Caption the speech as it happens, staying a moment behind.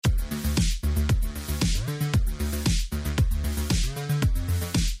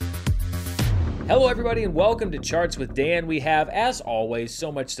Hello everybody and welcome to Charts with Dan. We have, as always, so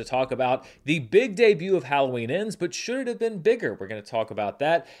much to talk about. The big debut of Halloween Ends, but should it have been bigger? We're going to talk about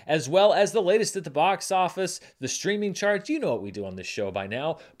that, as well as the latest at the box office, the streaming charts. You know what we do on this show by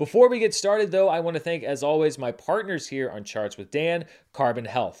now. Before we get started though, I want to thank, as always, my partners here on Charts with Dan, Carbon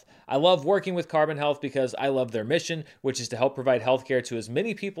Health. I love working with Carbon Health because I love their mission, which is to help provide healthcare to as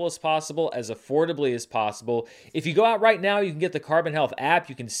many people as possible, as affordably as possible. If you go out right now, you can get the Carbon Health app.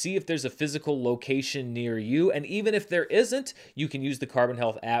 You can see if there's a physical location near you, and even if there isn't, you can use the Carbon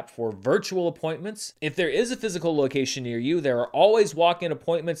Health app for virtual appointments. If there is a physical location near you, there are always walk-in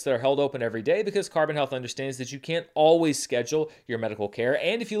appointments that are held open every day because Carbon Health understands that you can't always schedule your medical care.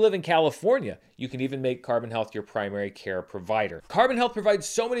 And if you live in California, you can even make Carbon Health your primary care provider. Carbon Health provides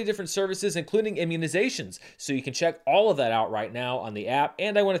so many different services, including immunizations, so you can check all of that out right now on the app.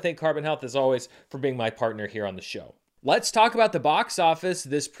 And I want to thank Carbon Health, as always, for being my partner here on the show. Let's talk about the box office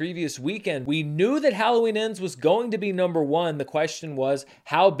this previous weekend. We knew that Halloween Ends was going to be number one. The question was,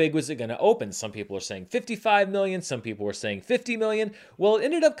 how big was it going to open? Some people are saying 55 million, some people were saying 50 million. Well, it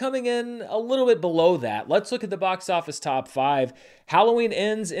ended up coming in a little bit below that. Let's look at the box office top five. Halloween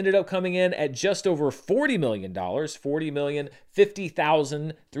Ends ended up coming in at just over $40 million,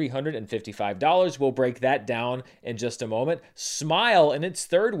 $40,050,355. We'll break that down in just a moment. Smile, in its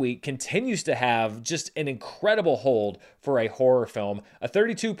third week, continues to have just an incredible hold for a horror film. A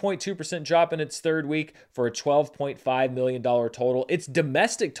 32.2% drop in its third week for a $12.5 million total. Its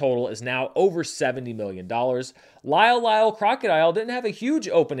domestic total is now over $70 million. Lyle Lyle Crocodile didn't have a huge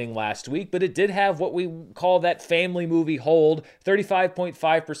opening last week, but it did have what we call that family movie hold,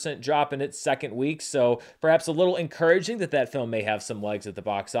 35.5% drop in its second week, so perhaps a little encouraging that that film may have some legs at the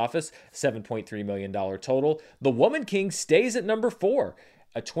box office, $7.3 million total. The Woman King stays at number 4.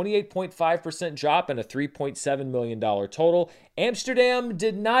 A 28.5% drop and a $3.7 million total. Amsterdam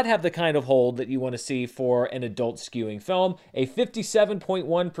did not have the kind of hold that you want to see for an adult skewing film. A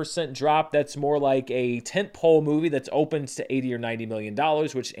 57.1% drop. That's more like a tentpole movie that's opened to $80 or $90 million,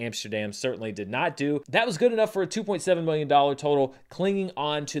 which Amsterdam certainly did not do. That was good enough for a $2.7 million total, clinging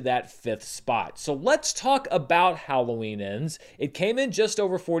on to that fifth spot. So let's talk about Halloween Ends. It came in just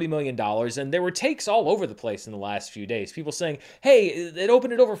over $40 million, and there were takes all over the place in the last few days. People saying, hey, it opened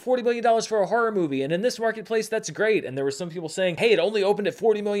at over $40 million for a horror movie, and in this marketplace, that's great. And there were some people saying, hey, it only opened at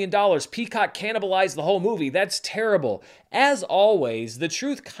 $40 million. Peacock cannibalized the whole movie. That's terrible. As always, the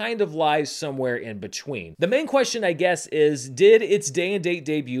truth kind of lies somewhere in between. The main question, I guess, is, did its day and date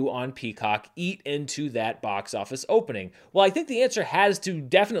debut on Peacock eat into that box office opening? Well, I think the answer has to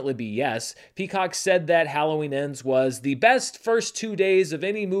definitely be yes. Peacock said that Halloween Ends was the best first 2 days of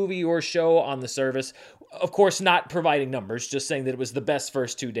any movie or show on the service. Of course, not providing numbers, just saying that it was the best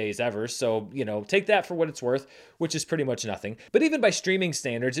first 2 days ever. So, take that for what it's worth, which is pretty much nothing. But even by streaming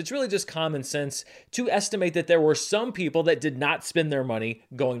standards, it's really just common sense to estimate that there were some people that did not spend their money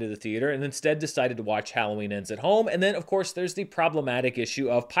going to the theater and instead decided to watch Halloween Ends at home. And then, of course, there's the problematic issue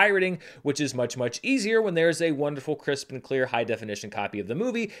of pirating, which is much, much easier when there's a wonderful, crisp, and clear high-definition copy of the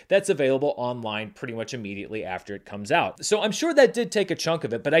movie that's available online pretty much immediately after it comes out. So I'm sure that did take a chunk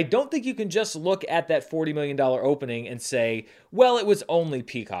of it, but I don't think you can just look at that $40 million opening and say, well, it was only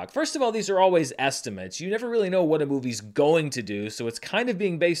Peacock. First of all, these are always estimates. You never really know what a movie's going to do, so it's kind of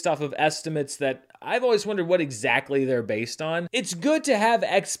being based off of estimates that I've always wondered what exactly they're based on. It's good to have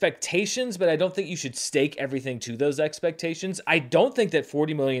expectations, but I don't think you should stake everything to those expectations. I don't think that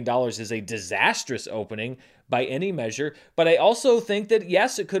 $40 million is a disastrous opening by any measure, but I also think that,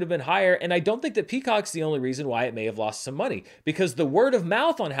 yes, it could have been higher, and I don't think that Peacock's the only reason why it may have lost some money, because the word of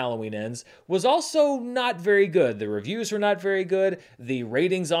mouth on Halloween Ends was also not very good. The reviews were not very good. The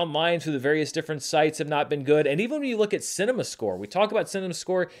ratings online through the various different sites have not been good, and even when you look at CinemaScore, we talk about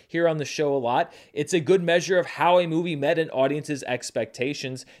CinemaScore here on the show a lot. It's a good measure of how a movie met an audience's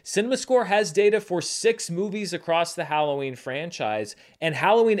expectations. CinemaScore has data for 6 movies across the Halloween franchise, and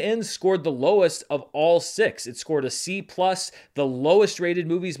Halloween Ends scored the lowest of all 6. It scored a C+. The lowest rated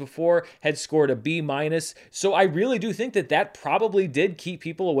movies before had scored a B-. So I really do think that that probably did keep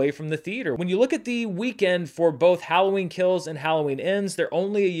people away from the theater. When you look at the weekend for both Halloween Kills and Halloween Ends, they're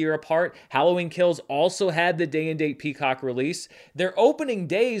only a year apart. Halloween Kills also had the day and date Peacock release. Their opening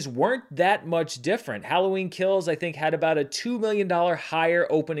days weren't that much different. Halloween Kills, I think, had about a $2 million higher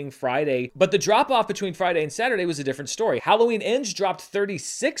opening Friday, but the drop off between Friday and Saturday was a different story. Halloween Ends dropped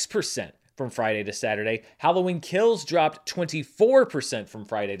 36% from Friday to Saturday. Halloween Kills dropped 24% from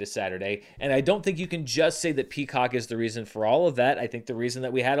Friday to Saturday. And I don't think you can just say that Peacock is the reason for all of that. I think the reason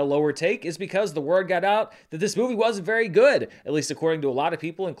that we had a lower take is because the word got out that this movie wasn't very good, at least according to a lot of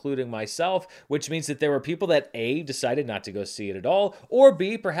people, including myself, which means that there were people that A, decided not to go see it at all, or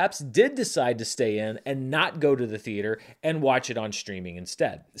B, perhaps did decide to stay in and not go to the theater and watch it on streaming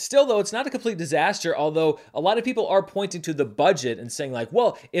instead. Still, though, it's not a complete disaster, although a lot of people are pointing to the budget and saying like,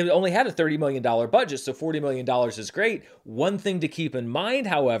 well, it only had a $30 million budget, so $40 million is great. One thing to keep in mind,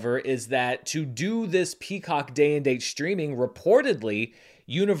 however, is that to do this Peacock day and date streaming, reportedly,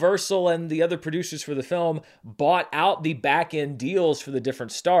 Universal and the other producers for the film bought out the back-end deals for the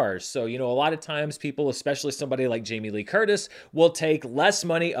different stars. So, a lot of times people, especially somebody like Jamie Lee Curtis, will take less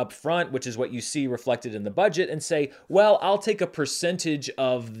money up front, which is what you see reflected in the budget, and say, well, I'll take a percentage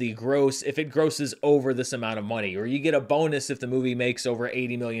of the gross if it grosses over this amount of money, or you get a bonus if the movie makes over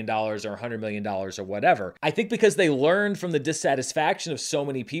 $80 million or $100 million or whatever. I think because they learned from the dissatisfaction of so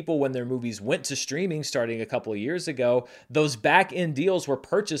many people when their movies went to streaming starting a couple of years ago, those back-end deals were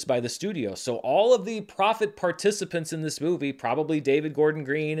purchased by the studio. So all of the profit participants in this movie, probably David Gordon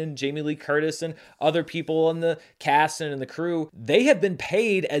Green and Jamie Lee Curtis and other people in the cast and in the crew, they have been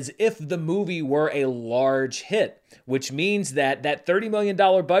paid as if the movie were a large hit, which means that that $30 million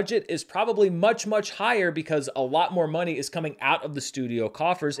budget is probably much, much higher because a lot more money is coming out of the studio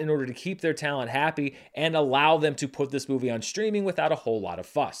coffers in order to keep their talent happy and allow them to put this movie on streaming without a whole lot of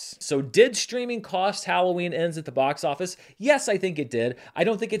fuss. So did streaming cost Halloween Ends at the box office? Yes, I think it did. I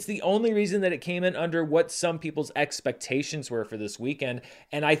don't think it's the only reason that it came in under what some people's expectations were for this weekend.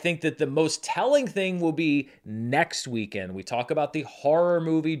 And I think that the most telling thing will be next weekend. We talk about the horror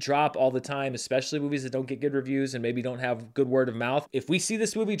movie drop all the time, especially movies that don't get good reviews and maybe don't have good word of mouth. If we see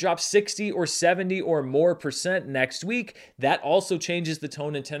this movie drop 60 or 70 or more percent next week, that also changes the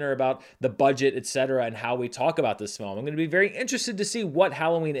tone and tenor about the budget, etc., and how we talk about this film. I'm going to be very interested to see what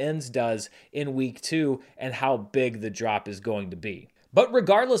Halloween Ends does in week 2 and how big the drop is going to be. But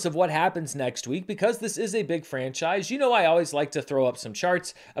regardless of what happens next week, because this is a big franchise, I always like to throw up some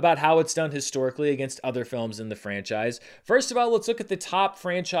charts about how it's done historically against other films in the franchise. First of all, let's look at the top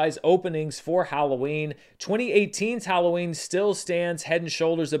franchise openings for Halloween. 2018's Halloween still stands head and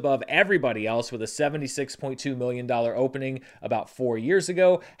shoulders above everybody else with a $76.2 million opening about 4 years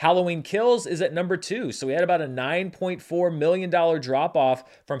ago. Halloween Kills is at number 2, so we had about a $9.4 million drop-off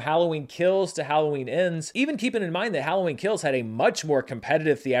from Halloween Kills to Halloween Ends, even keeping in mind that Halloween Kills had a much more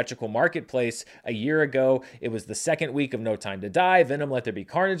competitive theatrical marketplace a year ago. It was the second week of No Time to Die. Venom Let There Be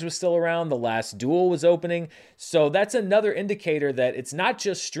Carnage was still around. The Last Duel was opening. So that's another indicator that it's not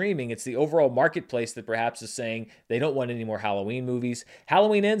just streaming, it's the overall marketplace that perhaps is saying they don't want any more Halloween movies.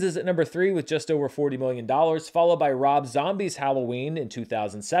 Halloween Ends is at number 3 with just over $40 million, followed by Rob Zombie's Halloween in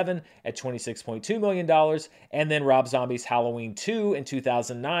 2007 at $26.2 million, and then Rob Zombie's Halloween 2 in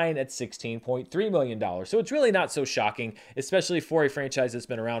 2009 at $16.3 million. So it's really not so shocking, especially for a franchise that's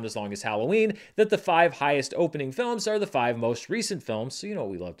been around as long as Halloween, that the 5 highest opening films are the 5 most recent films. So you know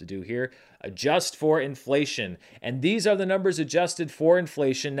what we love to do here. Adjust for inflation. And these are the numbers adjusted for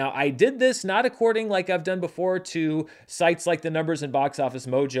inflation. Now, I did this not according, like I've done before, to sites like the Numbers and Box Office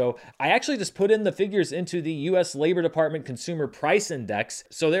Mojo. I actually just put in the figures into the U.S. Labor Department Consumer Price Index.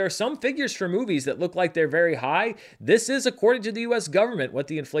 So there are some figures for movies that look like they're very high. This is, according to the U.S. government, what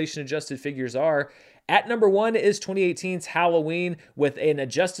the inflation-adjusted figures are. At number 1 is 2018's Halloween with an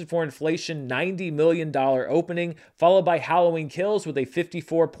adjusted for inflation $90 million opening, followed by Halloween Kills with a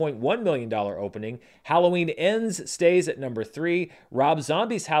 $54.1 million opening. Halloween Ends stays at number 3. Rob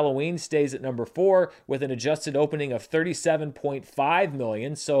Zombie's Halloween stays at number 4 with an adjusted opening of $37.5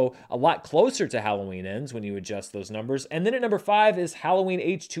 million, so a lot closer to Halloween Ends when you adjust those numbers. And then at number 5 is Halloween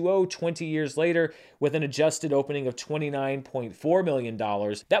H2O 20 years later with an adjusted opening of $29.4 million.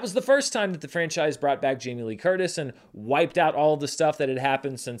 That was the first time that the franchise brought back Jamie Lee Curtis and wiped out all of the stuff that had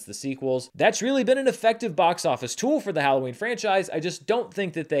happened since the sequels. That's really been an effective box office tool for the Halloween franchise. I just don't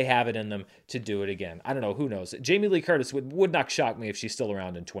think that they have it in them to do it again. I don't know, who knows? Jamie Lee Curtis would not shock me if she's still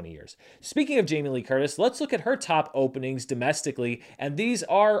around in 20 years. Speaking of Jamie Lee Curtis, let's look at her top openings domestically, and these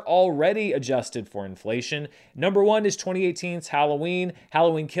are already adjusted for inflation. Number 1 is 2018's Halloween.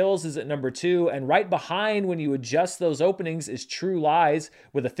 Halloween Kills is at number 2, and right behind when you adjust those openings is True Lies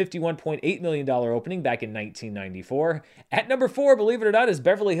with a $51.8 million opening opening back in 1994. At number 4, believe it or not, is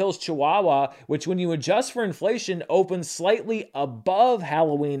Beverly Hills Chihuahua, which when you adjust for inflation opens slightly above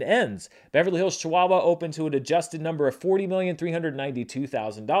Halloween Ends. Beverly Hills Chihuahua opened to an adjusted number of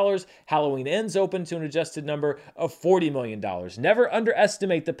 $40,392,000. Halloween Ends opened to an adjusted number of $40 million. Never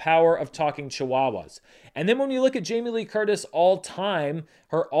underestimate the power of talking Chihuahuas. And then when you look at Jamie Lee Curtis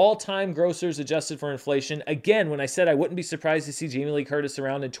her all-time grossers adjusted for inflation, again, when I said I wouldn't be surprised to see Jamie Lee Curtis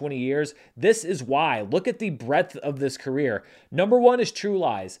around in 20 years, this is why. Look at the breadth of this career. Number 1 is True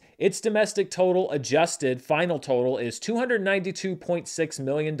Lies. Its domestic total adjusted, final total, is $292.6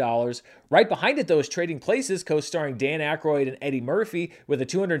 million. Right behind it, though, is Trading Places, co-starring Dan Aykroyd and Eddie Murphy, with a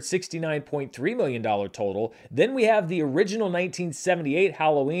 $269.3 million total. Then we have the original 1978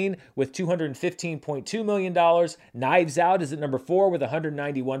 Halloween with $215.2 million. Knives Out is at number 4 with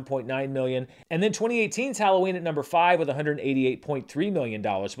 $191.9 million. And then 2018's Halloween at number 5 with $188.3 million.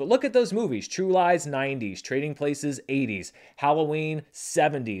 But look at those movies. True Lies, 90s. Trading Places, 80s. Halloween,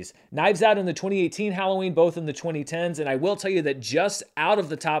 70s. Knives Out and the 2018 Halloween, both in the 2010s. And I will tell you that just out of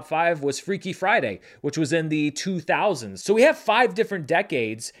the top 5 was Freaky Friday, which was in the 2000s. So we have 5 different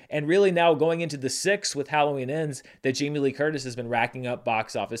decades, and really now going into the 6th with Halloween Ends, that Jamie Lee Curtis has been racking up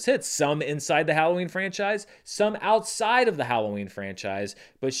box office hits, some inside the Halloween franchise, some outside of the Halloween franchise,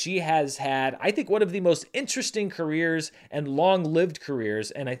 but she has had, I think, one of the most interesting careers and long-lived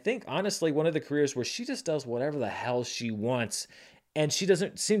careers, and I think, honestly, one of the careers where she just does whatever the hell she wants. And she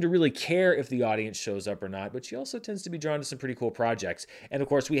doesn't seem to really care if the audience shows up or not, but she also tends to be drawn to some pretty cool projects. And of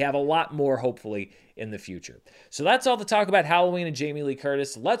course, we have a lot more, hopefully, in the future. So that's all the talk about Halloween and Jamie Lee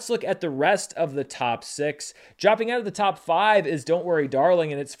Curtis. Let's look at the rest of the top 6. Dropping out of the top 5 is Don't Worry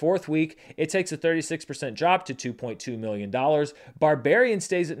Darling. In its 4th week, it takes a 36% drop to $2.2 million. Barbarian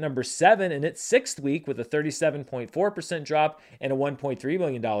stays at number 7 in its 6th week with a 37.4% drop and a $1.3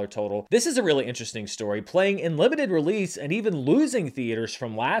 million total. This is a really interesting story. Playing in limited release and even losing theaters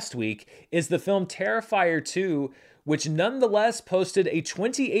from last week is the film Terrifier 2, which nonetheless posted a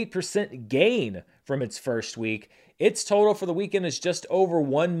 28% gain from its first week. Its total for the weekend is just over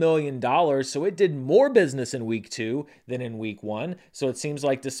 $1 million, so it did more business in week 2 than in week 1. So it seems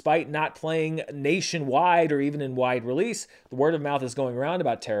like despite not playing nationwide or even in wide release, the word of mouth is going around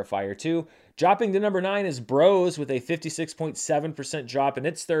about Terrifier 2. Dropping to number 9 is Bros with a 56.7% drop in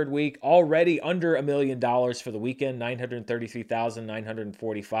its 3rd week, already under $1 million for the weekend,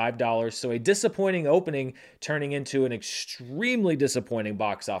 $933,945. So a disappointing opening turning into an extremely disappointing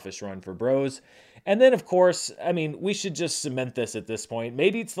box office run for Bros. And then, of course, I mean, we should just cement this at this point.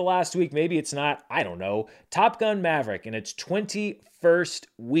 Maybe it's the last week, maybe it's not, I don't know. Top Gun Maverick in its 21st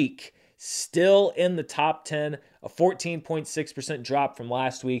week, still in the top 10, a 14.6% drop from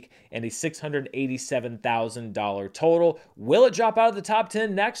last week, and a $687,000 total. Will it drop out of the top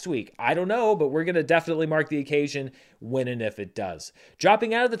 10 next week? I don't know, but we're going to definitely mark the occasion when and if it does.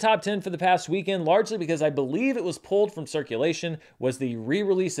 Dropping out of the top 10 for the past weekend, largely because I believe it was pulled from circulation, was the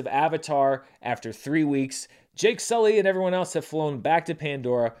re-release of Avatar after 3 weeks. Jake Sully and everyone else have flown back to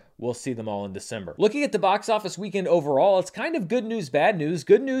Pandora. We'll see them all in December. Looking at the box office weekend overall, it's kind of good news, bad news.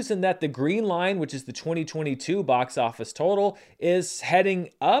 Good news in that the green line, which is the 2022 box office total, is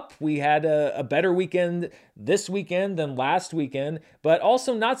heading up. We had a better weekend this weekend than last weekend, but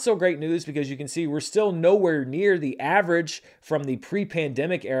also not so great news because you can see we're still nowhere near the average from the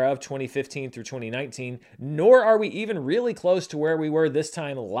pre-pandemic era of 2015 through 2019, nor are we even really close to where we were this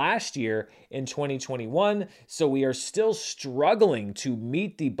time last year in 2021. So we are still struggling to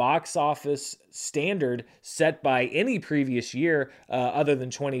meet the box office standard set by any previous year other than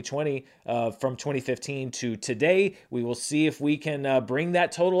 2020 from 2015 to today. We will see if we can bring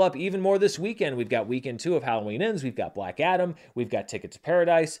that total up even more this weekend. We've got weekend 2 of Halloween Ends. We've got Black Adam. We've got Ticket to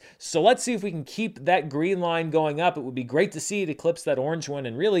Paradise. So let's see if we can keep that green line going up. It would be great to see it eclipse that orange one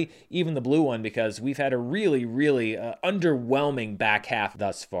and really even the blue one because we've had a really underwhelming back half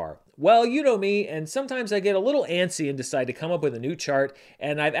thus far. Well, you know me, and sometimes I get a little antsy and decide to come up with a new chart,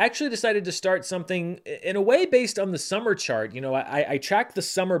 and I've actually decided to start something in a way based on the summer chart. You know, I track the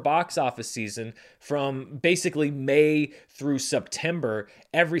summer box office season from basically May through September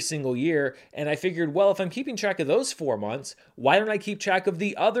every single year, and I figured, well, if I'm keeping track of those 4 months, why don't I keep track of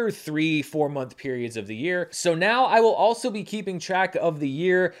the other 3-4 month periods of the year? So now I will also be keeping track of the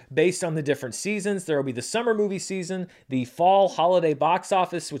year based on the different seasons. There will be the summer movie season, the fall holiday box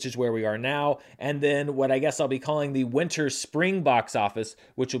office, which is where we are now, and then what I guess I'll be calling the winter-spring box office,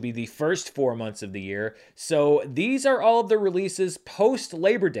 which will be the first 4 months of the year. So these are all of the releases post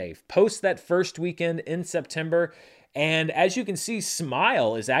Labor Day, post that first weekend in September. And as you can see,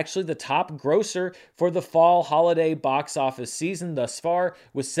 Smile is actually the top grosser for the fall holiday box office season thus far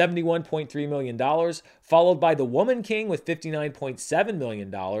with $71.3 million, followed by The Woman King with $59.7 million.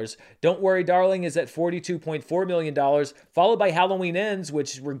 Don't Worry Darling is at $42.4 million, followed by Halloween Ends,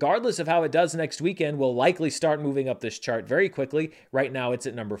 which regardless of how it does next weekend will likely start moving up this chart very quickly. Right now it's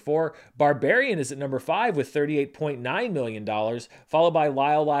at number 4. Barbarian is at number 5 with $38.9 million, followed by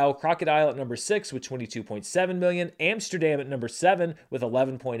Lyle Lyle Crocodile at number 6 with $22.7 million. Amsterdam at number 7 with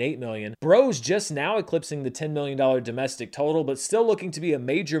 $11.8 million. Bros just now eclipsing the $10 million domestic total, but still looking to be a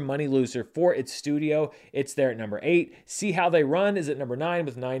major money loser for its studio. It's there at number 8. See How They Run is at number 9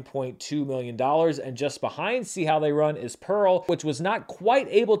 with $9.2 million. And just behind See How They Run is Pearl, which was not quite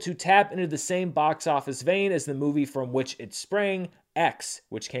able to tap into the same box office vein as the movie from which it sprang, X,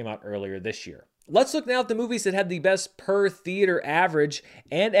 which came out earlier this year. Let's look now at the movies that had the best per theater average,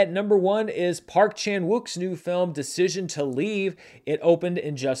 and at number 1 is Park Chan-wook's new film Decision to Leave. It opened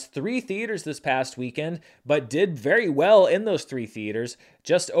in just 3 theaters this past weekend, but did very well in those 3 theaters,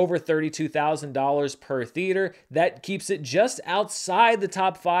 just over $32,000 per theater. That keeps it just outside the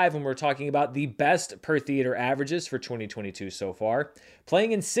top 5 when we're talking about the best per theater averages for 2022 so far.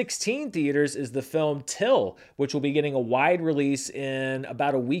 Playing in 16 theaters is the film Till, which will be getting a wide release in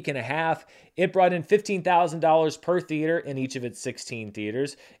about a week and a half. It brought in $15,000 per theater in each of its 16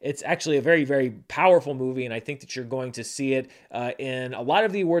 theaters. It's actually a very, very powerful movie, and I think that you're going to see it in a lot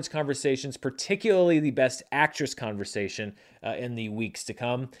of the awards conversations, particularly the Best Actress conversation in the weeks to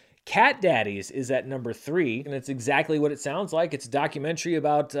come. Cat Daddies is at number 3, and it's exactly what it sounds like. It's a documentary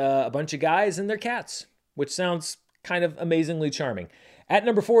about a bunch of guys and their cats, which sounds kind of amazingly charming. At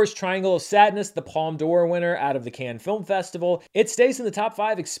number 4 is Triangle of Sadness, the Palme d'Or winner out of the Cannes Film Festival. It stays in the top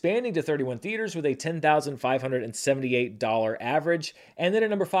 5, expanding to 31 theaters with a $10,578 average. And then at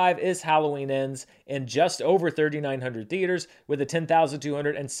number 5 is Halloween Ends in just over 3,900 theaters with a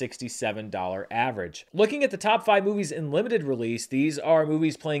 $10,267 average. Looking at the top 5 movies in limited release, these are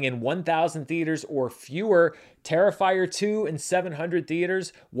movies playing in 1,000 theaters or fewer. Terrifier 2 in 700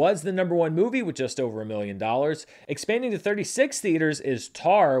 theaters was the number 1 movie with just over $1 million. Expanding to 36 theaters is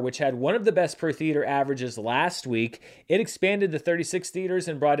Tar, which had one of the best per theater averages last week. It expanded to 36 theaters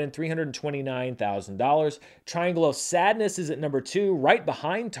and brought in $329,000. Triangle of Sadness is at number 2, right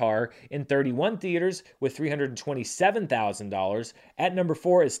behind Tar in 31 theaters with $327,000. At number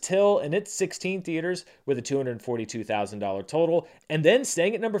 4 is Till in its 16 theaters with a $242,000 total. And then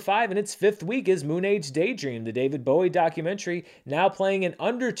staying at number 5 in its 5th week is Moon Age Daydream, the David Bowie documentary, now playing in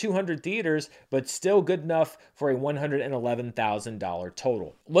under 200 theaters, but still good enough for a $111,000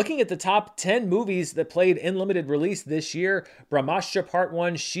 total. Looking at the top 10 movies that played in limited release this year, Brahmastra Part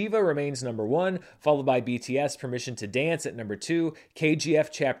 1 Shiva remains number 1, followed by BTS Permission to Dance at number 2, KGF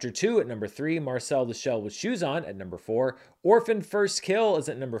Chapter 2 at number 3, Marcel the Shell with Shoes On at number 4, Orphan First Kill is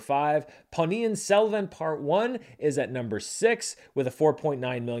at number 5, Ponniyin Selvan Part 1 is at number 6 with a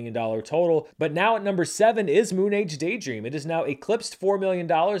 $4.9 million total, but now at number 7 is Moon Age Daydream. It has now eclipsed $4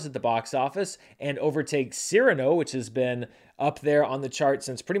 million at the box office and overtakes Cyrano, which has been up there on the chart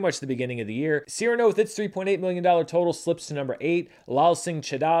since pretty much the beginning of the year. Cyrano with its $3.8 million total slips to number 8. Lal Singh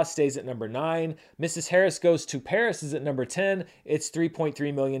Chadha stays at number 9. Mrs. Harris Goes to Paris is at number 10. It's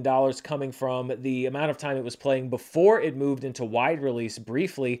 $3.3 million coming from the amount of time it was playing before it moved into wide release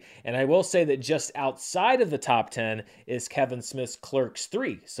briefly. And I will say that just outside of the top 10 is Kevin Smith's Clerks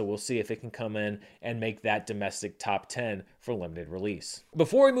 3. So we'll see if it can come in and make that domestic top 10 for limited release.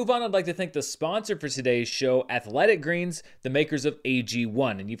 Before we move on, I'd like to thank the sponsor for today's show, Athletic Greens, the makers of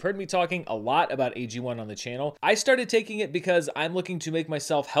AG1. And you've heard me talking a lot about AG1 on the channel. I started taking it because I'm looking to make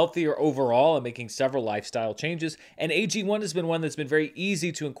myself healthier overall and making several lifestyle changes, and AG1 has been one that's been very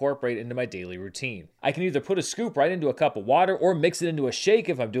easy to incorporate into my daily routine. I can either put a scoop right into a cup of water or mix it into a shake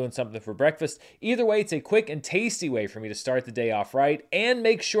if I'm doing something for breakfast. Either way, it's a quick and tasty way for me to start the day off right and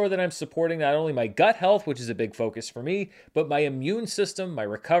make sure that I'm supporting not only my gut health, which is a big focus for me, but my immune system, my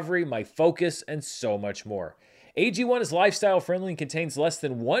recovery, my focus, and so much more. AG1 is lifestyle friendly and contains less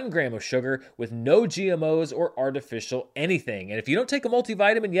than 1 gram of sugar with no GMOs or artificial anything. And if you don't take a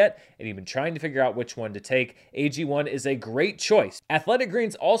multivitamin yet and you've been trying to figure out which one to take, AG1 is a great choice. Athletic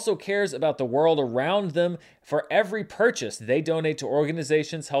Greens also cares about the world around them. For every purchase, they donate to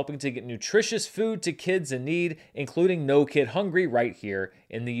organizations helping to get nutritious food to kids in need, including No Kid Hungry right here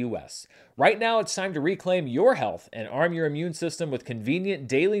in the US. Right now, it's time to reclaim your health and arm your immune system with convenient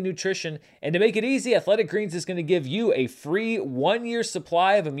daily nutrition. And to make it easy, Athletic Greens is going to give you a free 1-year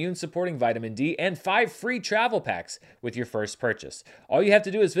supply of immune-supporting vitamin D and 5 free travel packs with your first purchase. All you have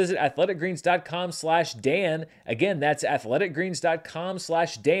to do is visit athleticgreens.com/Dan. Again, that's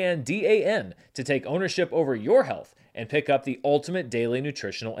athleticgreens.com/Dan, D-A-N, to take ownership over your health and pick up the ultimate daily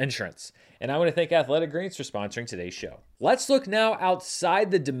nutritional insurance. And I want to thank Athletic Greens for sponsoring today's show. Let's look now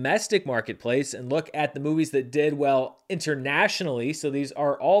outside the domestic marketplace and look at the movies that did well internationally. So these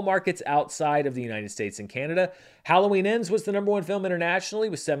are all markets outside of the United States and Canada. Halloween Ends was the number one film internationally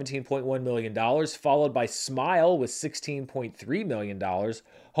with $17.1 million, followed by Smile with $16.3 million.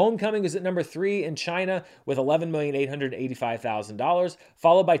 Homecoming was at number 3 in China with $11,885,000,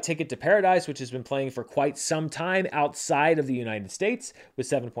 followed by Ticket to Paradise, which has been playing for quite some time outside of the United States with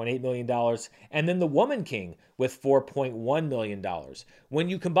 $7.8 million, and then The Woman King with $4.1 million. When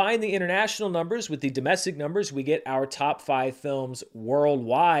you combine the international numbers with the domestic numbers, we get our top 5 films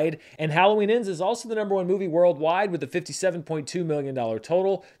worldwide, and Halloween Ends is also the number one movie worldwide with a $57.2 million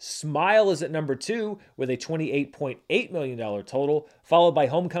total. Smile is at number 2 with a $28.8 million total, followed by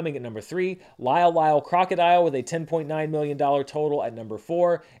Homecoming at number 3, Lyle Lyle Crocodile with a $10.9 million total at number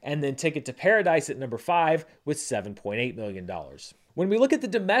 4, and then Ticket to Paradise at number 5 with $7.8 million. When we look at the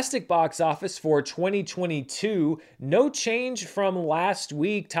domestic box office for 2022, no change from last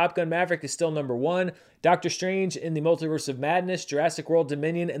week. Top Gun Maverick is still number 1. Doctor Strange in the Multiverse of Madness, Jurassic World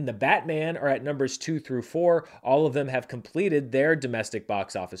Dominion, and The Batman are at numbers 2 through 4. All of them have completed their domestic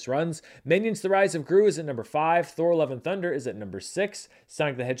box office runs. Minions: The Rise of Gru is at number 5. Thor: Love and Thunder is at number 6.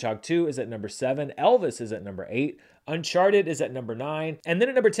 Sonic the Hedgehog 2 is at number 7. Elvis is at number 8. Uncharted is at number 9. And then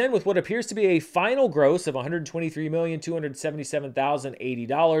at number 10, with what appears to be a final gross of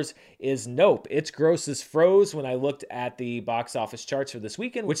 $123,277,080, is Nope. Its grosses froze when I looked at the box office charts for this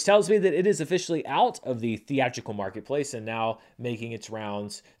weekend, which tells me that it is officially out of the theatrical marketplace and now making its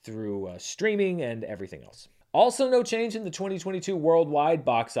rounds through streaming and everything else. Also, no change in the 2022 worldwide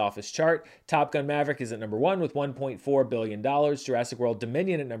box office chart. Top Gun Maverick is at number 1 with $1.4 billion. Jurassic World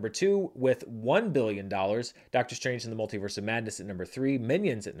Dominion at number 2 with $1 billion. Doctor Strange in the Multiverse of Madness at number 3.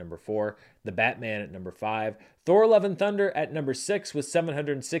 Minions at number 4. The Batman at number 5. Thor: Love and Thunder at number 6 with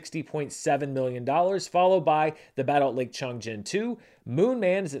 $760.7 million, followed by The Battle at Lake Changjin 2. Moon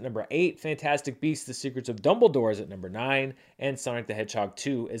Man is at number 8. Fantastic Beasts: The Secrets of Dumbledore is at number 9. And Sonic the Hedgehog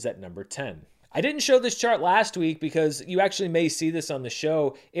 2 is at number 10. I didn't show this chart last week because you actually may see this on the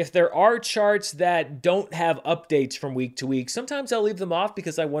show. If there are charts that don't have updates from week to week, sometimes I'll leave them off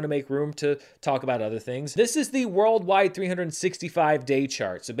because I want to make room to talk about other things. This is the worldwide 365-day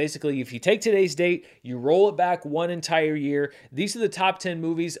chart. So basically, if you take today's date, you roll it back one entire year. These are the top 10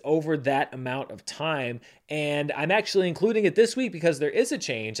 movies over that amount of time. And I'm actually including it this week because there is a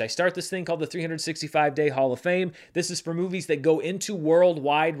change. I start this thing called the 365-Day Hall of Fame. This is for movies that go into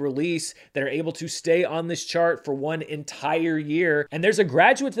worldwide release that are able to stay on this chart for one entire year. And there's a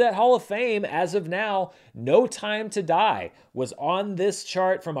graduate to that Hall of Fame as of now. No Time to Die was on this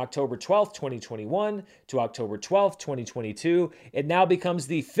chart from October 12th, 2021 to October 12th, 2022. It now becomes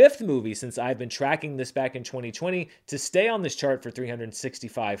the 5th movie since I've been tracking this back in 2020 to stay on this chart for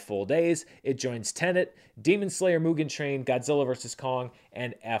 365 full days. It joins Tenet, Demon Slayer, Mugen Train, Godzilla vs. Kong,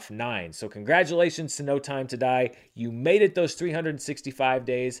 and F9. So congratulations to No Time to Die. You made it those 365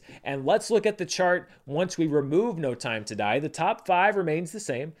 days. And let's look at the chart once we remove No Time to Die. The top 5 remains the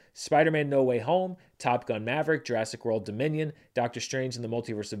same. Spider-Man: No Way Home, Top Gun Maverick, Jurassic World Dominion, Doctor Strange in the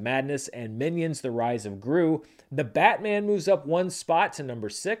Multiverse of Madness, and Minions: The Rise of Gru. The Batman moves up one spot to number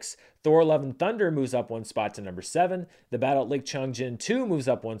 6. Thor: Love and Thunder moves up one spot to number 7. The Battle at Lake Changjin 2 moves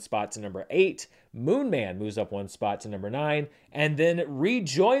up one spot to number 8. Moon Man moves up one spot to number 9. And then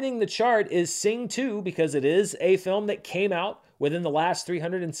rejoining the chart is Sing 2 because it is a film that came out within the last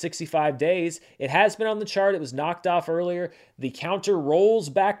 365 days. It has been on the chart. It was knocked off earlier. The counter rolls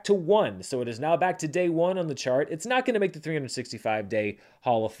back to 1. So it is now back to day 1 on the chart. It's not going to make the 365-day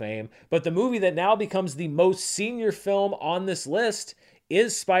Hall of Fame. But the movie that now becomes the most senior film on this list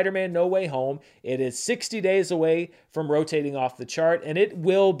is Spider-Man: No Way Home. It is 60 days away from rotating off the chart, and it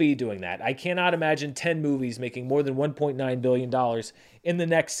will be doing that. I cannot imagine 10 movies making more than $1.9 billion in the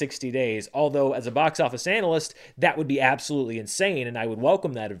next 60 days, although as a box office analyst, that would be absolutely insane, and I would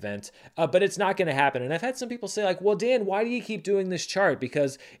welcome that event, but it's not going to happen. And I've had some people say, like, well, Dan, why do you keep doing this chart?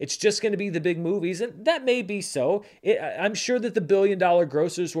 Because it's just going to be the big movies, and that may be so. I'm sure that the billion-dollar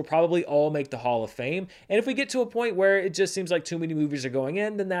grossers will probably all make the Hall of Fame, and if we get to a point where it just seems like too many movies are going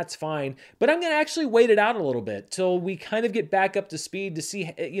in, then that's fine. But I'm going to actually wait it out a little bit till we kind of get back up to speed to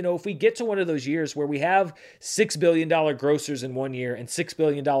see, if we get to one of those years where we have $6 billion grossers in one year and $6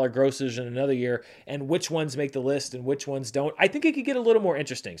 billion grossers in another year, and which ones make the list and which ones don't, I think it could get a little more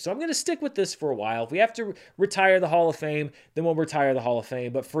interesting. So I'm going to stick with this for a while. If we have to retire the Hall of Fame, then we'll retire the Hall of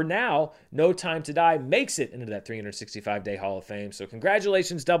Fame. But for now, No Time to Die makes it into that 365-day Hall of Fame. So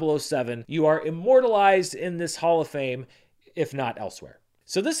congratulations, 007. You are immortalized in this Hall of Fame, if not elsewhere.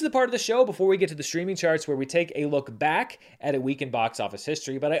 So this is the part of the show before we get to the streaming charts where we take a look back at a week in box office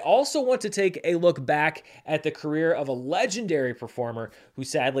history, but I also want to take a look back at the career of a legendary performer who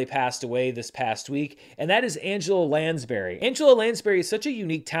sadly passed away this past week, and that is Angela Lansbury. Angela Lansbury is such a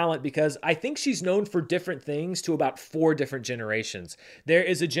unique talent because I think she's known for different things to about 4 different generations. There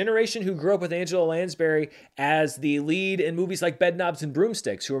is a generation who grew up with Angela Lansbury as the lead in movies like Bedknobs and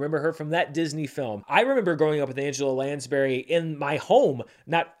Broomsticks, who remember her from that Disney film. I remember growing up with Angela Lansbury in my home,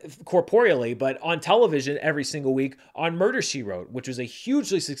 not corporeally, but on television every single week on Murder, She Wrote, which was a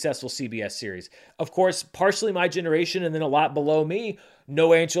hugely successful CBS series. Of course, partially my generation and then a lot below me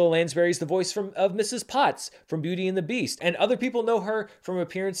know Angela Lansbury as the voice of Mrs. Potts from Beauty and the Beast. And other people know her from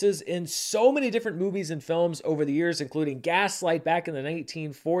appearances in so many different movies and films over the years, including Gaslight back in the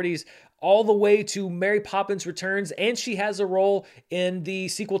 1940s, all the way to Mary Poppins Returns, and she has a role in the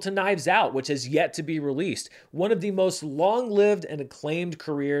sequel to Knives Out, which has yet to be released. One of the most long-lived and acclaimed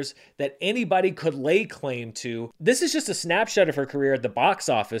careers that anybody could lay claim to. This is just a snapshot of her career at the box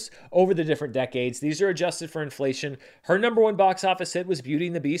office over the different decades. These are adjusted for inflation. Her number one box office hit was Beauty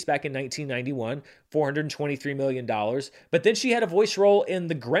and the Beast back in 1991, $423 million. But then she had a voice role in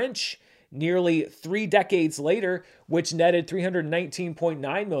The Grinch nearly 3 decades later, which netted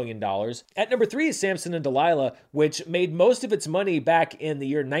 $319.9 million. At number 3 is Samson and Delilah, which made most of its money back in the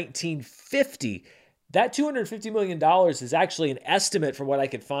year 1950. That $250 million is actually an estimate from what I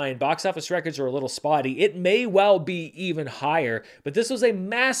could find. Box office records are a little spotty. It may well be even higher, but this was a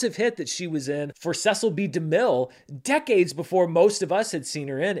massive hit that she was in for Cecil B. DeMille decades before most of us had seen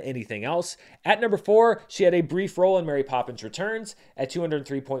her in anything else. At number 4, she had a brief role in Mary Poppins Returns at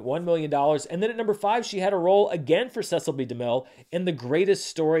 $203.1 million. And then at number 5, she had a role again for Cecil B. DeMille in The Greatest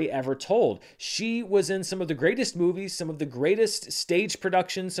Story Ever Told. She was in some of the greatest movies, some of the greatest stage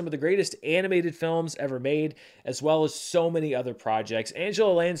productions, some of the greatest animated films ever made, as well as so many other projects.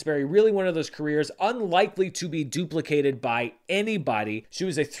 Angela Lansbury, really one of those careers unlikely to be duplicated by anybody. She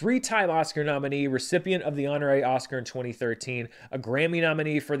was a 3-time Oscar nominee, recipient of the honorary Oscar in 2013, a Grammy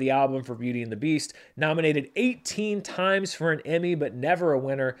nominee for the album for Beauty and the Beast, nominated 18 times for an Emmy, but never a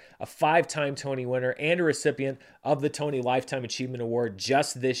winner, a 5-time Tony winner, and a recipient of the Tony Lifetime Achievement Award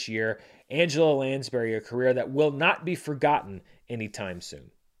just this year. Angela Lansbury, a career that will not be forgotten anytime soon.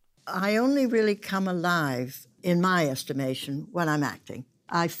 I only really come alive, in my estimation, when I'm acting.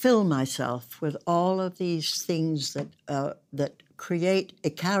 I fill myself with all of these things that create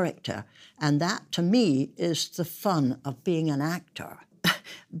a character, and that, to me, is the fun of being an actor.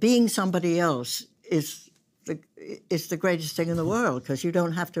 Being somebody else is the greatest thing in the world, because you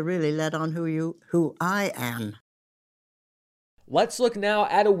don't have to really let on who I am. Let's look now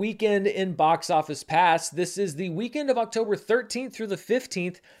at a weekend in Box Office Pass. This is the weekend of October 13th through the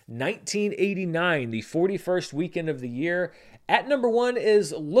 15th, 1989, the 41st weekend of the year. At number 1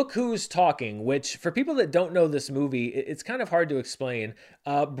 is Look Who's Talking, which, for people that don't know this movie, it's kind of hard to explain.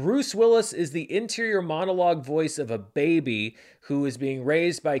 Bruce Willis is the interior monologue voice of a baby who is being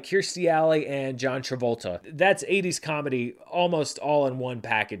raised by Kirstie Alley and John Travolta. That's 80s comedy almost all in one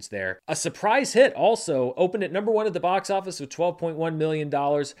package there. A surprise hit also opened at number 1 at the box office with $12.1 million.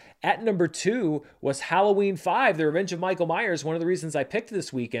 At number 2 was Halloween 5, The Revenge of Michael Myers, one of the reasons I picked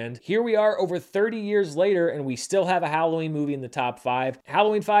this weekend. Here we are over 30 years later, and we still have a Halloween movie in the top 5.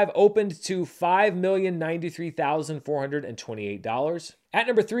 Halloween 5 opened to $5,093,428. At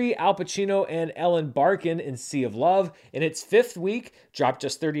number 3, Al Pacino and Ellen Barkin in Sea of Love. In its 5th week, dropped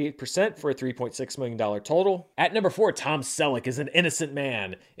just 38% for a $3.6 million total. At number 4, Tom Selleck is An Innocent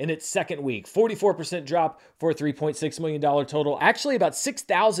Man. In its 2nd week, 44% drop for a $3.6 million total. Actually about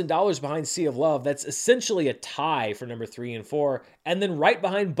 $6,000 behind Sea of Love. That's essentially a tie for number 3 and 4. And then right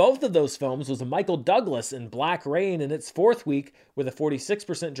behind both of those films was Michael Douglas in Black Rain in its 4th week with a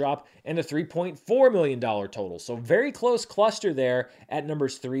 46% drop and a $3.4 million total. So very close cluster there at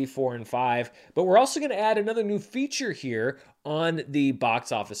numbers 3, 4, and 5. But we're also going to add another new feature here on the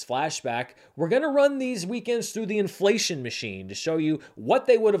box office flashback. We're going to run these weekends through the inflation machine to show you what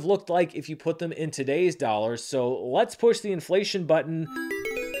they would have looked like if you put them in today's dollars. So let's push the inflation button.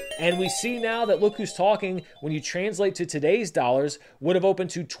 And we see now that Look Who's Talking, when you translate to today's dollars, would have opened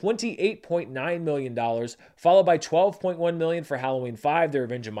to $28.9 million, followed by $12.1 million for Halloween 5, The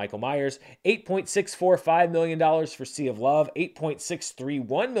Revenge of Michael Myers, $8.645 million for Sea of Love,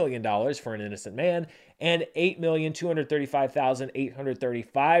 $8.631 million for An Innocent Man, and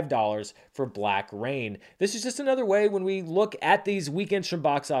 $8,235,835 for Black Rain. This is just another way when we look at these weekends from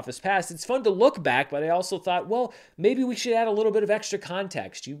Box Office Pass. It's fun to look back, but I also thought, well, maybe we should add a little bit of extra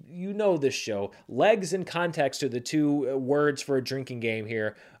context. You know this show. Legs and context are the two words for a drinking game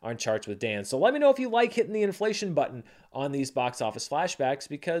here on Charts with Dan. So let me know if you like hitting the inflation button on these box office flashbacks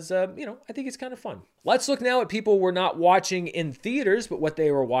because, I think it's kind of fun. Let's look now at people we're not watching in theaters, but what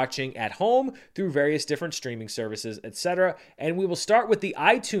they were watching at home through various different streaming services, etc. And we will start with the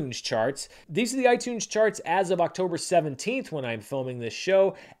iTunes charts. These are the iTunes charts as of October 17th when I'm filming this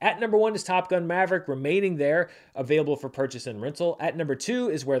show. At number 1 is Top Gun Maverick, remaining there, available for purchase and rental. At number 2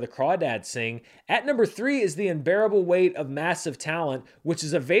 is Where the Crawdads Sing. At number 3 is The Unbearable Weight of Massive Talent, which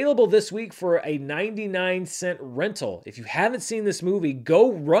is available this week for a 99-cent rental. If you haven't seen this movie,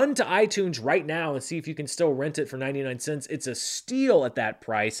 go run to iTunes right now and see if you can still rent it for 99 cents. It's a steal at that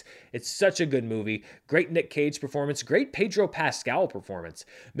price. It's such a good movie. Great Nick Cage performance. Great Pedro Pascal performance.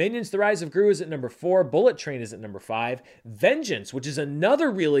 Minions: The Rise of Gru is at number 4. Bullet Train is at number 5. Vengeance, which is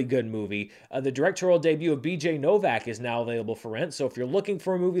another really good movie. The directorial debut of BJ Novak is now available for rent. So if you're looking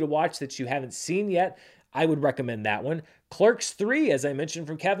for a movie to watch that you haven't seen yet, I would recommend that one. Clerks 3, as I mentioned,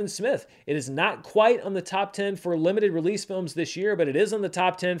 from Kevin Smith. It is not quite on the top 10 for limited release films this year, but it is on the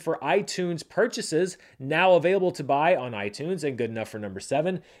top 10 for iTunes purchases, now available to buy on iTunes and good enough for number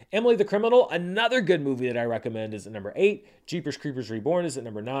 7. Emily the Criminal, another good movie that I recommend, is at number 8. Jeepers Creepers Reborn is at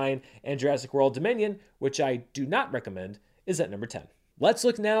number 9. And Jurassic World Dominion, which I do not recommend, is at number 10. Let's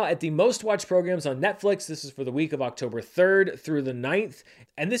look now at the most watched programs on Netflix. This is for the week of October 3rd through the 9th.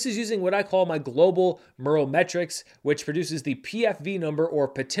 And this is using what I call my global Merle metrics, which produces the PFV number, or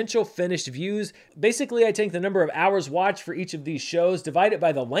potential finished views. Basically, I take the number of hours watched for each of these shows, divide it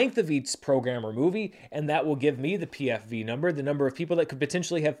by the length of each program or movie, and that will give me the PFV number, the number of people that could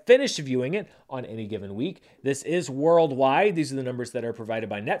potentially have finished viewing it on any given week. This is worldwide. These are the numbers that are provided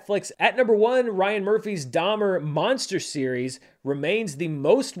by Netflix. At number 1, Ryan Murphy's Dahmer Monster Series remains the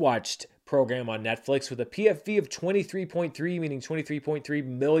most watched program on Netflix with a PFV of 23.3, meaning 23.3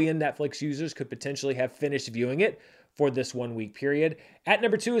 million Netflix users could potentially have finished viewing it for this 1 week period. At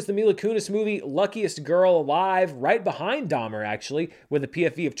number 2 is the Mila Kunis movie Luckiest Girl Alive, right behind Dahmer actually, with a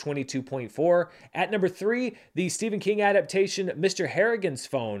PFV of 22.4. At number 3, the Stephen King adaptation Mr. Harrigan's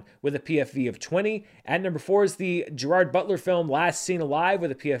Phone with a PFV of 20. At number 4 is the Gerard Butler film Last Seen Alive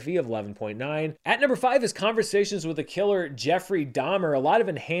with a PFV of 11.9. At number 5 is Conversations with the Killer Jeffrey Dahmer, a lot of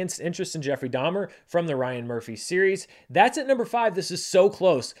enhanced interest in Jeffrey Dahmer from the Ryan Murphy series. That's at number 5. This is so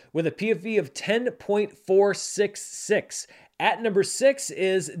close, with a PFV of 10.466. At number 6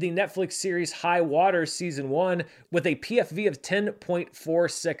 is the Netflix series High Water Season 1 with a PFV of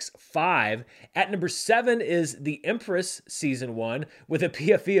 10.465. At number 7 is The Empress Season 1 with a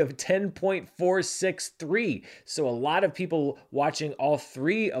PFV of 10.463. So a lot of people watching all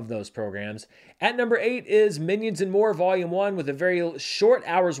 3 of those programs. At number 8 is Minions and More Volume 1 with a very short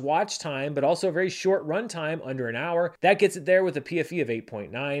hours watch time, but also a very short run time, under an hour. That gets it there with a PFV of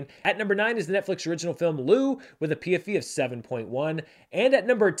 8.9. At number 9 is the Netflix original film Lou with a PFV of 7.1. And at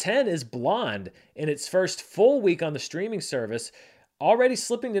number 10 is Blonde in its first full week on the streaming service, already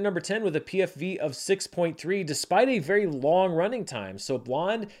slipping to number 10 with a PFV of 6.3 despite a very long running time. So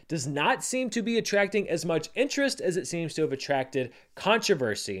Blonde does not seem to be attracting as much interest as it seems to have attracted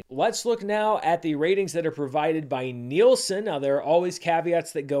controversy. Let's look now at the ratings that are provided by Nielsen. Now, there are always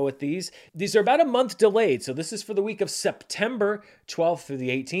caveats that go with these. These are about a month delayed. So this is for the week of September 12th through the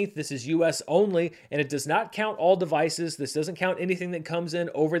 18th. This is US only, and it does not count all devices. This doesn't count anything that comes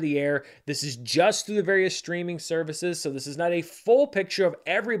in over the air. This is just through the various streaming services. So this is not a full picture of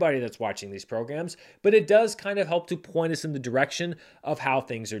everybody that's watching these programs, but it does kind of help to point us in the direction of how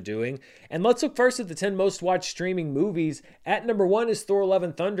things are doing. And let's look first at the 10 most watched streaming movies. At number 1 is Thor: Love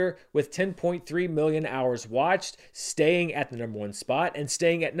and Thunder with 10.3 million hours watched, staying at the number 1 spot. And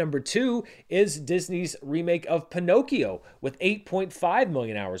staying at number 2 is Disney's remake of Pinocchio with 8.5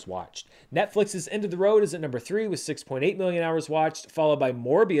 million hours watched. Netflix's End of the Road is at number 3 with 6.8 million hours watched, followed by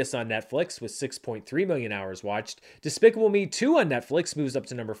Morbius on Netflix with 6.3 million hours watched. Despicable Me 2 on Netflix moves up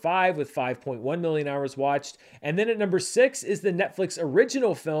to number 5 with 5.1 million hours watched. And then at number 6 is the Netflix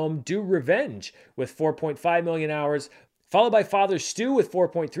original film Do Revenge with 4.5 million hours, followed by Father Stew with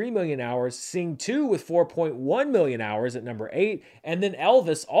 4.3 million hours, Sing 2 with 4.1 million hours at number 8, and then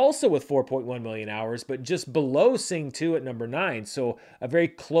Elvis also with 4.1 million hours, but just below Sing 2 at number 9. So a very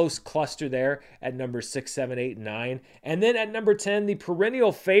close cluster there at number 6, 7, 8, and 9. And then at number 10, the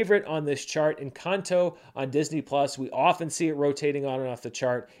perennial favorite on this chart, Encanto on Disney+. We often see it rotating on and off the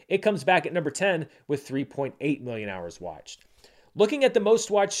chart. It comes back at number 10 with 3.8 million hours watched. Looking at the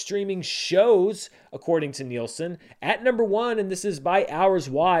most watched streaming shows, according to Nielsen, at number 1, and this is by hours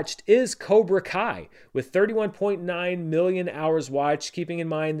watched, is Cobra Kai with 31.9 million hours watched. Keeping in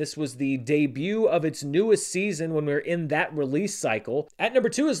mind this was the debut of its newest season when we were in that release cycle. At number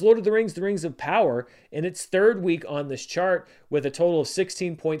 2 is Lord of the Rings of Power in its third week on this chart with a total of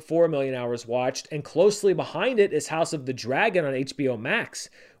 16.4 million hours watched. And closely behind it is House of the Dragon on HBO Max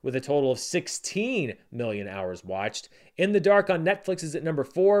with a total of 16 million hours watched. In the Dark on Netflix is at number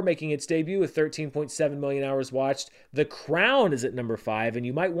 4, making its debut with 13.7 million hours watched. The Crown is at number 5, and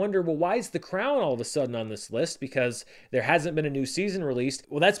you might wonder, well, why is The Crown all of a sudden on this list? Because there hasn't been a new season released.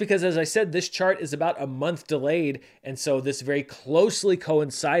 Well, that's because, as I said, this chart is about a month delayed, and so this very closely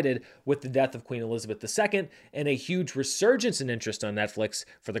coincided with the death of Queen Elizabeth II and a huge resurgence in interest on Netflix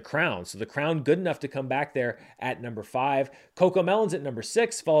for The Crown. So The Crown good enough to come back there at number 5. CoComelon's at number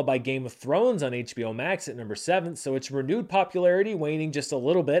 6, followed by Game of Thrones on HBO Max at number 7. So it's renewed popularity, waning just a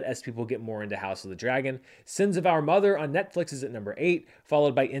little bit as people get more into House of the Dragon. Sins of Our Mother on Netflix is at number 8,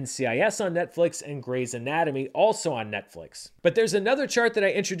 followed by NCIS on Netflix and Grey's Anatomy also on Netflix. But there's another chart that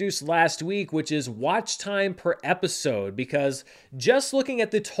I introduced last week, which is watch time per episode, because just looking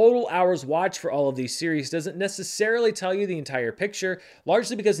at the total hours watched for all of these series doesn't necessarily tell you the entire picture,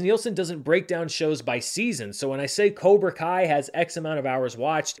 largely because Nielsen doesn't break down shows by season. So when I say Cobra Kai has X amount of hours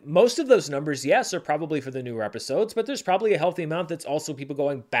watched, most of those numbers, yes, are probably for the newer episodes, but there's probably a healthy amount that's also people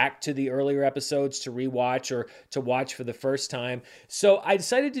going back to the earlier episodes to rewatch or to watch for the first time. So I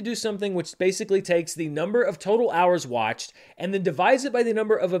decided to do something which basically takes the number of total hours watched and then divides it by the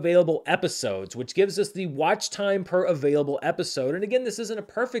number of available episodes, which gives us the watch time per available episode. And again, this isn't a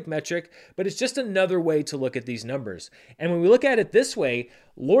perfect metric, but it's just another way to look at these numbers. And when we look at it this way,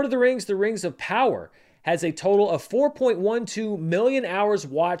 Lord of the Rings of Power has a total of 4.12 million hours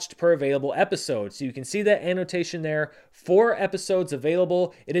watched per available episode. So you can see that annotation there, 4 episodes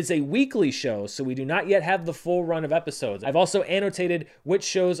available. It is a weekly show, so we do not yet have the full run of episodes. I've also annotated which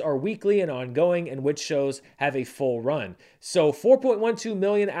shows are weekly and ongoing and which shows have a full run. So 4.12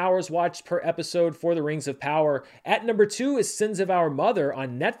 million hours watched per episode for The Rings of Power. At number 2 is Sins of Our Mother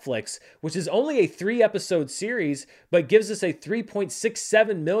on Netflix, which is only a 3-episode series, but gives us a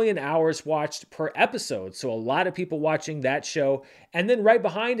 3.67 million hours watched per episode. So a lot of people watching that show. And then right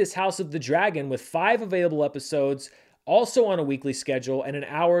behind is House of the Dragon with 5 available episodes, also on a weekly schedule, and an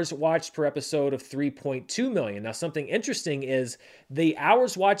hours watched per episode of 3.2 million. Now, something interesting is the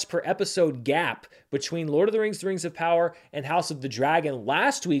hours watched per episode gap between Lord of the Rings of Power and House of the Dragon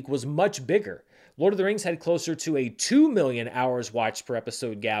last week was much bigger. Lord of the Rings had closer to a 2 million hours watched per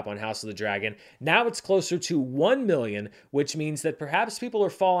episode gap on House of the Dragon. Now it's closer to 1 million, which means that perhaps people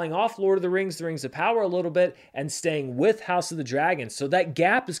are falling off Lord of the Rings of Power a little bit and staying with House of the Dragon. So that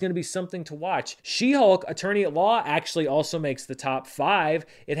gap is going to be something to watch. She-Hulk, Attorney at Law, actually also makes the top 5.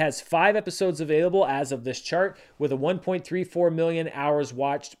 It has 5 episodes available as of this chart with a 1.34 million hours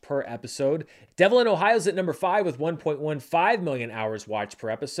watched per episode. Devil in Ohio is at number 5 with 1.15 million hours watched per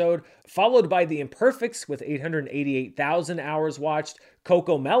episode, followed by The Imperfects with 888,000 hours watched,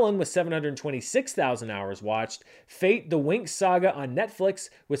 CoComelon with 726,000 hours watched, Fate the Winx Saga on Netflix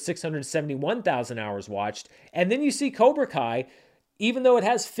with 671,000 hours watched, and then you see Cobra Kai. Even though it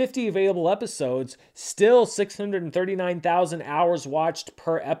has 50 available episodes, still 639,000 hours watched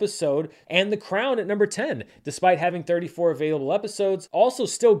per episode. And The Crown at number 10, despite having 34 available episodes, also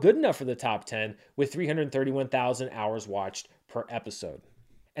still good enough for the top 10 with 331,000 hours watched per episode.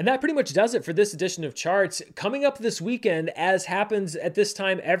 And that pretty much does it for this edition of Charts. Coming up this weekend, as happens at this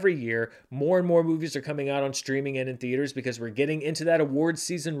time every year, more and more movies are coming out on streaming and in theaters because we're getting into that awards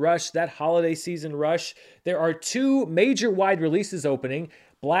season rush, that holiday season rush. There are 2 major wide releases opening,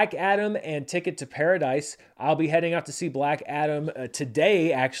 Black Adam and Ticket to Paradise. I'll be heading out to see Black Adam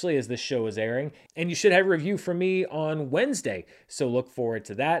today, actually, as this show is airing. And you should have a review from me on Wednesday, so look forward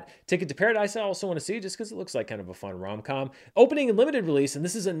to that. Ticket to Paradise I also want to see just because it looks like kind of a fun rom-com. Opening and limited release, and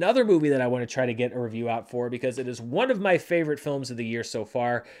this is another movie that I want to try to get a review out for because it is one of my favorite films of the year so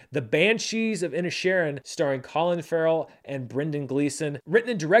far. The Banshees of Inisherin, starring Colin Farrell and Brendan Gleeson. Written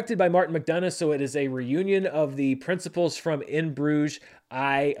and directed by Martin McDonagh, so it is a reunion of the principals from In Bruges.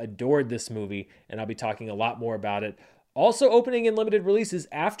 I adored this movie, and I'll be talking a lot more about it. Also opening in limited release is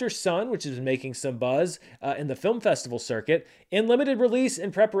After Sun, which has been making some buzz in the film festival circuit. In limited release,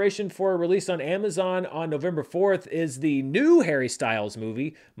 in preparation for a release on Amazon on November 4th, is the new Harry Styles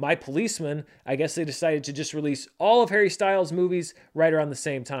movie, My Policeman. I guess they decided to just release all of Harry Styles' movies right around the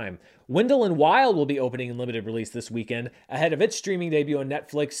same time. Wendell and Wild will be opening in limited release this weekend, ahead of its streaming debut on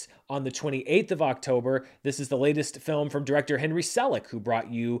Netflix On the 28th of October, this is the latest film from director Henry Selick, who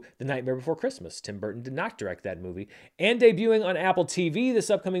brought you The Nightmare Before Christmas. Tim Burton did not direct that movie. And debuting on Apple TV this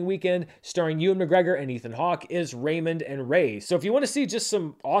upcoming weekend, starring Ewan McGregor and Ethan Hawke, is Raymond and Ray. So if you want to see just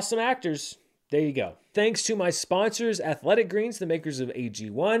some awesome actors, there you go. Thanks to my sponsors, Athletic Greens, the makers of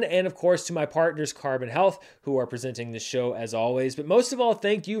AG1, and of course to my partners, Carbon Health, who are presenting this show as always. But most of all,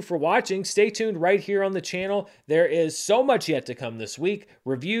 thank you for watching. Stay tuned right here on the channel. There is so much yet to come this week.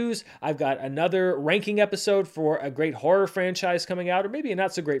 Reviews. I've got another ranking episode for a great horror franchise coming out, or maybe a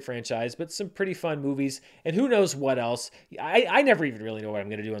not so great franchise, but some pretty fun movies, and who knows what else. I never even really know what I'm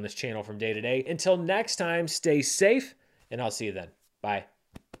going to do on this channel from day to day. Until next time, stay safe, and I'll see you then. Bye.